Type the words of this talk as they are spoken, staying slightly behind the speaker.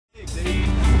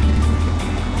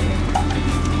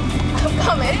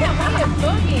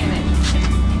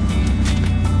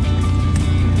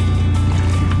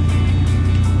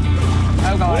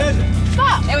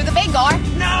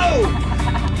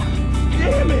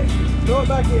Throw it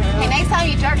back in. Hey, next time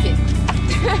you jerk it.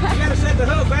 You gotta set the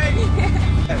hook, baby.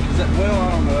 Is that, well,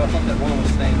 I don't know. I thought that one was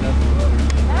standing up or other.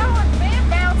 That one's been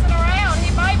bouncing around.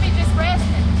 He might be just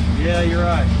resting. Yeah, you're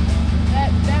right. That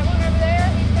one over there,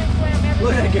 he's been swimming everything.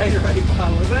 Look at that Gatorade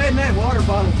bottle. If that ain't that water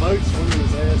bottle boat swimming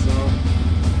his ass off.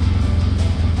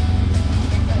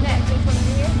 Next, this one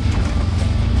over here.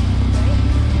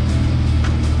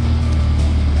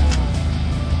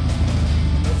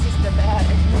 It's just a bad.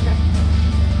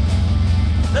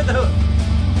 Set the hook.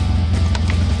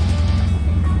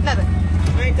 Nothing.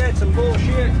 Ain't that some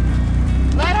bullshit?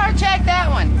 Let her check that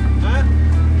one. Huh?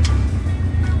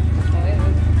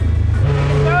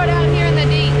 Throw it out here in the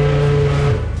deep.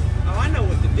 Oh, I know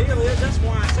what the deal is. That's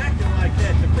why it's acting like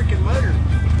that. The freaking motor.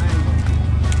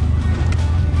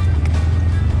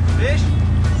 Fish?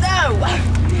 No,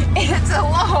 it's a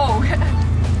log.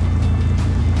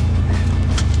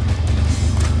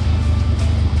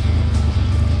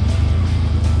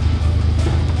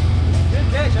 Good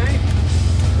catch, ain't it?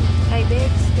 A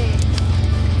big stick.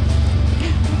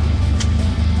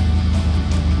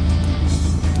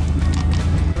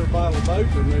 Bottle boat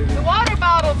or maybe. The water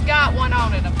bottle's got one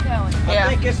on it, I'm telling you. I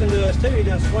think it's into us too. He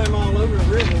done swam all over the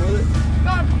river with it. Go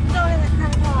on, throw it in that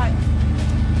kind of pot.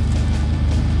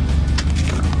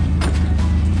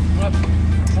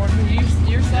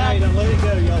 Your Now side. you done let it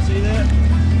go. Y'all see that?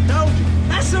 Told you.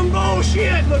 That's some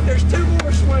bullshit. Look, there's two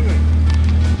more swimming.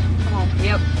 Come on.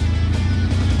 Yep.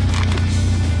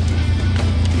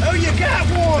 Oh, you got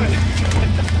one.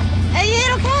 A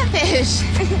little catfish.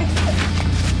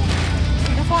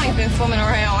 The pony's been swimming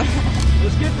around.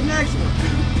 Let's get the next one.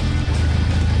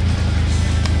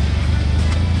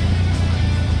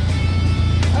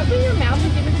 Open your mouth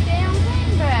and give me the damn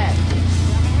thing back.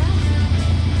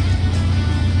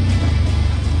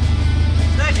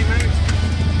 Thank you, man.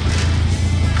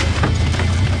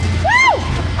 Woo!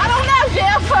 I don't know,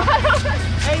 Jeff.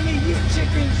 Amy, you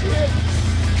chicken shit.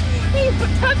 He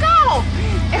took off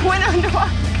and went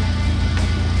underwater.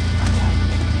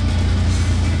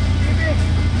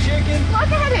 Chicken.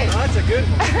 Look at it. Oh, that's a good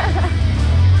one.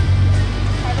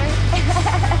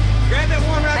 Grab that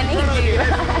one right in front of you.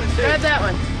 That's one and two. Grab that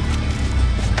one.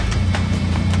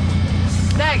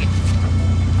 Dag it.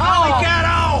 Oh, he got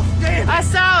off. Damn it. I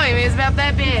saw him. He was about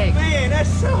that big. Man, that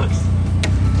sucks.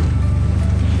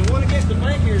 The one against the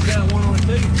bank here's got one on it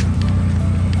too.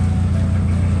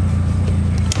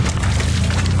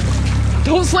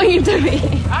 Don't sling him to me.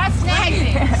 I snagged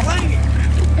him. Sling it.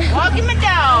 Walking my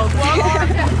dog.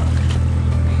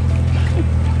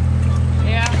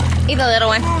 Yeah. He's a little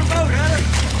one. Come on the boat, Hunter.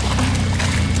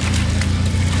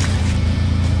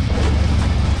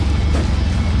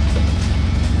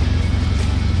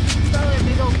 Probably a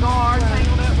big old guard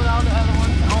tangled up with all the other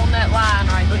ones on that line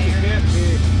right Look at there. that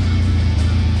fish.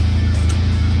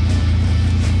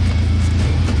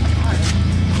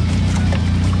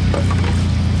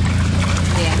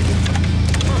 Yeah.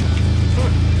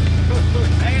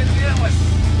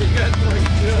 He got 3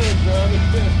 jugs on it.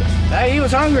 Hey, he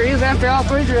was hungry. He was after all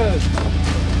 3 drugs.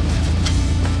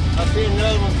 I see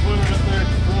another one swimming up there at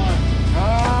the front.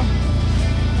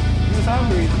 He was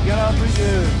hungry. He got all 3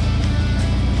 drugs.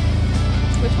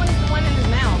 Which one is the one in his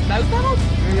mouth? Both of them?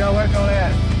 Here y'all work on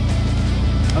that.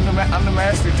 I'm the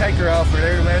master taker offer.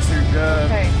 They're the master.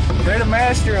 Okay. They're the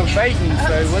master of baiting.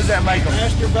 So what does that make them?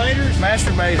 Masturbators?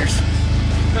 Masturbators.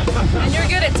 And you're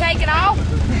good at taking off?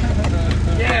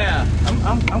 Yeah.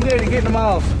 I'm good at getting them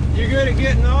off. You're good at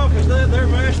getting off because they're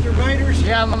masturbators?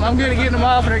 Yeah, I'm good at getting them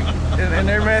off, and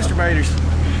they're masturbators.